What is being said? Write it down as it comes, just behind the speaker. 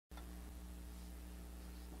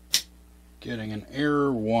Getting an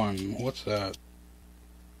error 1. What's that?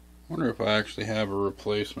 Wonder if I actually have a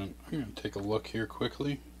replacement. I'm going to take a look here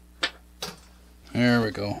quickly. There we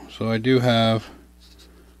go. So I do have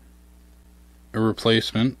a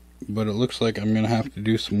replacement, but it looks like I'm going to have to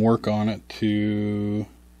do some work on it to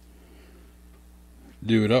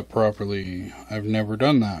do it up properly. I've never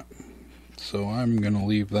done that, so I'm going to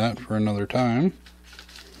leave that for another time.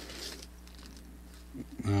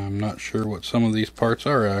 I'm not sure what some of these parts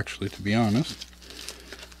are actually, to be honest.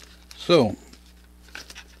 So,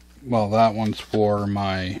 well, that one's for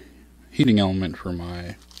my heating element for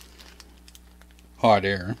my hot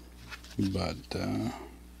air, but I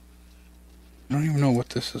don't even know what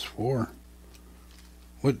this is for.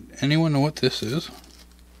 Anyone know what this is?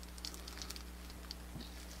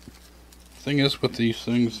 Thing is, with these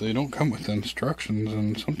things, they don't come with instructions,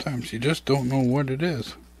 and sometimes you just don't know what it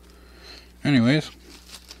is. Anyways,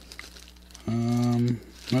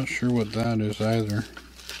 not sure what that is either.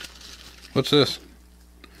 What's this?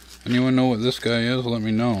 Anyone know what this guy is? Let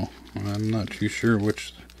me know. I'm not too sure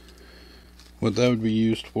what that would be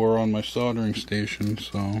used for on my soldering station,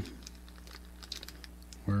 so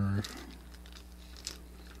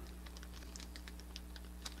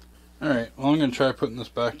Alright, well, I'm going to try putting this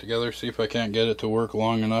back together, see if I can't get it to work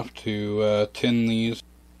long enough to tin these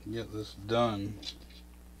and get this done.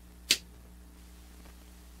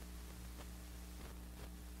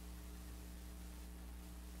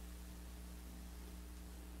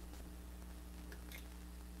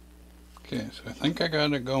 Okay, so I think I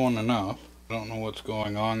got it going enough. I don't know what's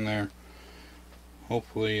going on there.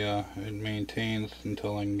 Hopefully it maintains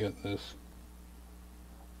until I can get this.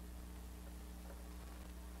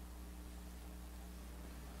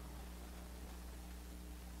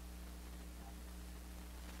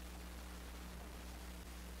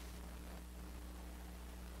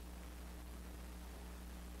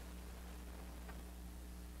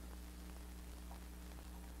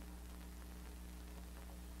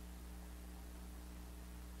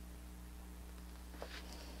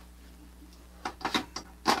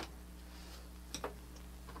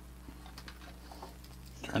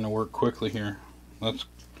 Trying to work quickly here. It's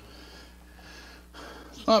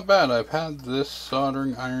not bad. I've had this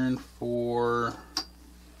soldering iron for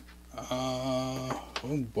oh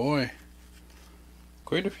boy,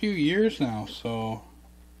 quite a few years now, so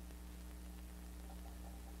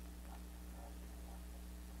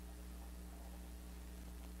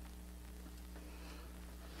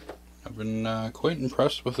I've been quite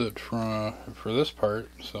impressed with it for this part,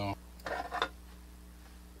 so.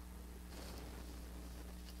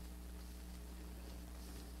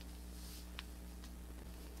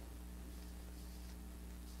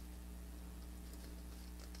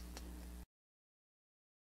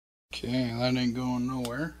 Okay, that ain't going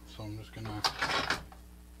nowhere, so I'm just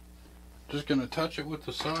gonna touch it with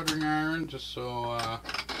the soldering iron, just so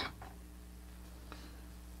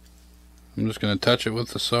I'm just gonna touch it with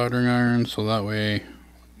the soldering iron, so that way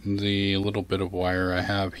the little bit of wire I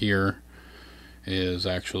have here is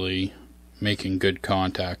actually making good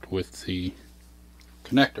contact with the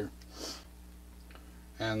connector.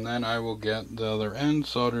 And then I will get the other end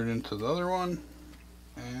soldered into the other one,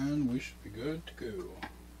 and we should be good to go.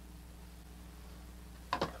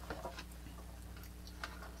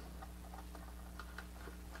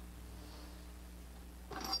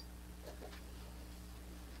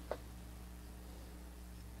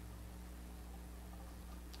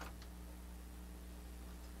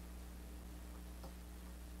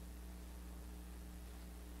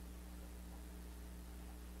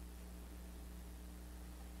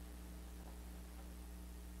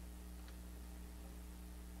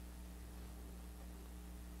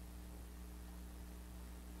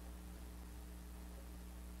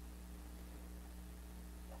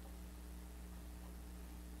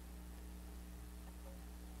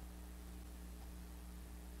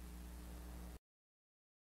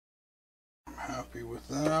 Happy with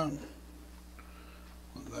that.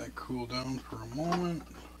 Let that cool down for a moment.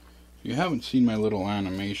 If you haven't seen my little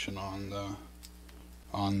animation on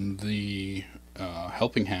the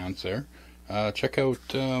helping hands there, check out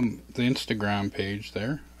the Instagram page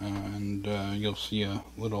there, and you'll see a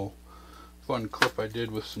little fun clip I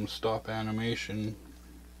did with some stop animation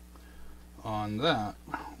on that,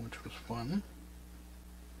 which was fun.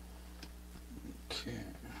 Okay.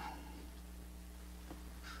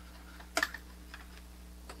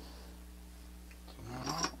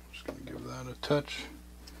 Just going to give that a touch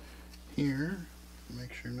here,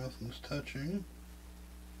 make sure nothing's touching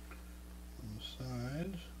on the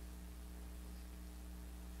sides.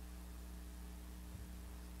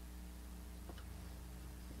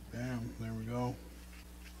 Bam, there we go.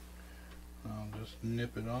 I'll just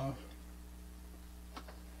nip it off.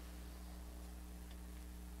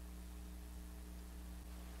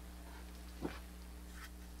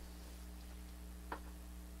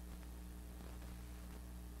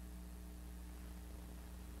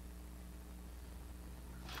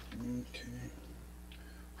 Okay.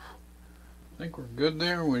 I think we're good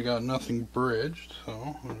there. We got nothing bridged,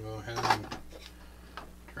 so I'm going to go ahead and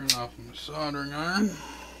turn off my soldering iron.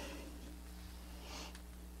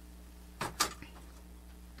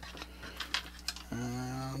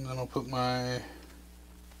 And then I'll put my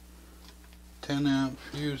 10 amp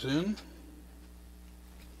fuse in.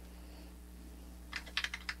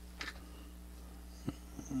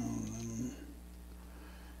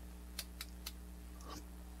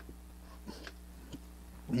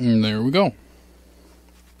 And there we go.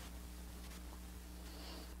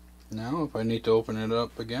 Now if I need to open it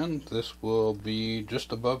up again, this will be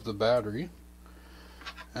just above the battery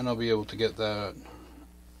and I'll be able to get that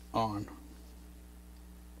on.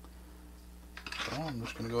 So I'm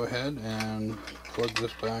just going to go ahead and plug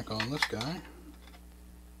this back on this guy.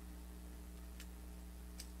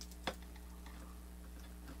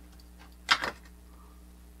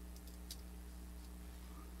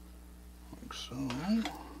 Like so.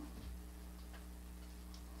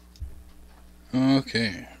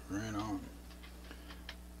 Okay, right on.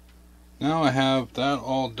 Now I have that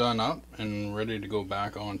all done up and ready to go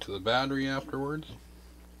back onto the battery afterwards.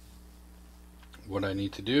 What I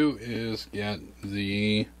need to do is get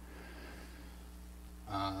the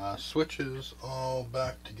switches all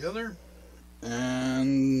back together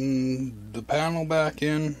and the panel back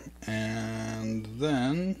in, and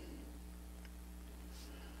then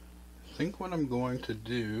I think what I'm going to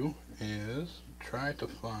do is try to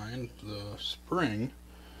find the spring.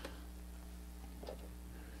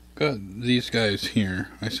 Got these guys here.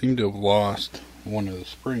 I seem to have lost one of the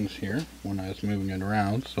springs here when I was moving it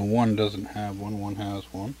around. So one doesn't have one, one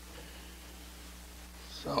has one.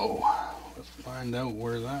 So let's find out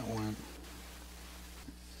where that went.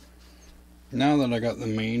 Now that I got the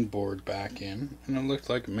main board back in, and it looked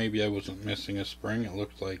like maybe I wasn't missing a spring, it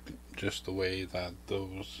looked like just the way that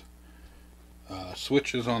those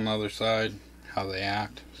switches on the other side, how they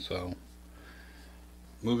act. So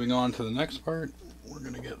moving on to the next part, we're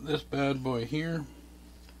going to get this bad boy here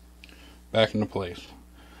back into place.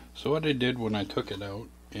 So what I did when I took it out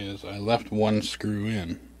is I left one screw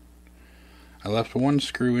in. I left one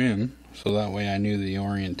screw in so that way I knew the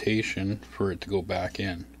orientation for it to go back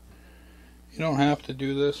in. You don't have to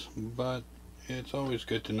do this, but it's always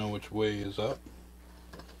good to know which way is up.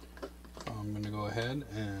 So I'm going to go ahead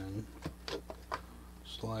and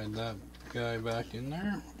slide that guy back in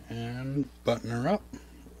there and button her up,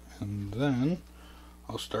 and then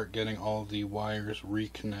I'll start getting all the wires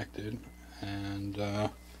reconnected, and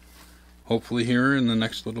hopefully here in the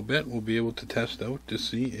next little bit we'll be able to test out to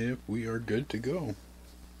see if we are good to go.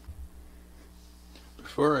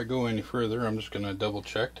 Before I go any further, I'm just going to double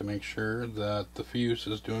check to make sure that the fuse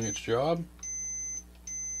is doing its job.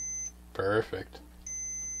 Perfect.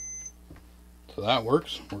 So that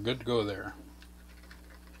works. We're good to go there.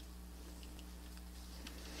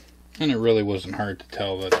 And it really wasn't hard to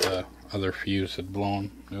tell that the other fuse had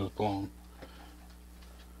blown. It was blown.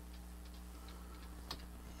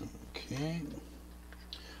 Okay.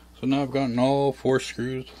 So now I've gotten all 4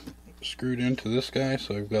 screws screwed into this guy.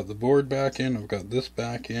 So I've got the board back in, I've got this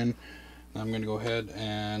back in. Now I'm going to go ahead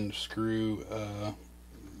and screw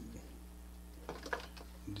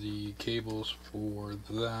the cables for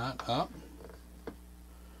that up.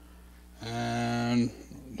 And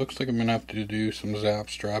looks like I'm going to have to do some zap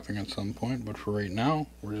strapping at some point, but for right now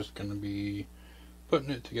we're just going to be putting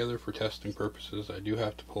it together for testing purposes. I do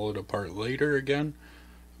have to pull it apart later again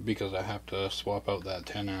because I have to swap out that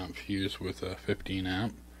 10 amp fuse with a 15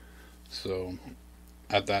 amp. So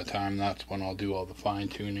at that time, that's when I'll do all the fine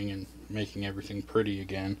tuning and making everything pretty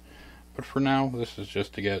again. But for now, this is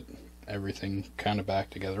just to get everything kind of back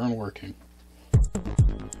together and working.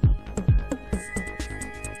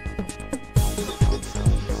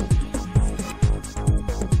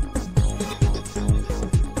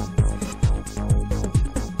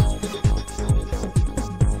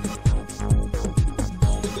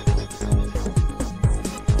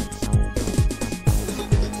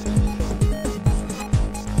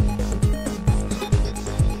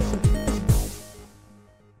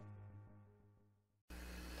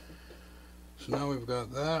 So now we've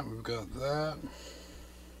got that.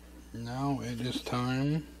 Now it is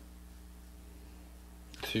time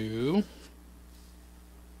to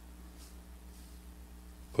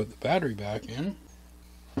put the battery back in.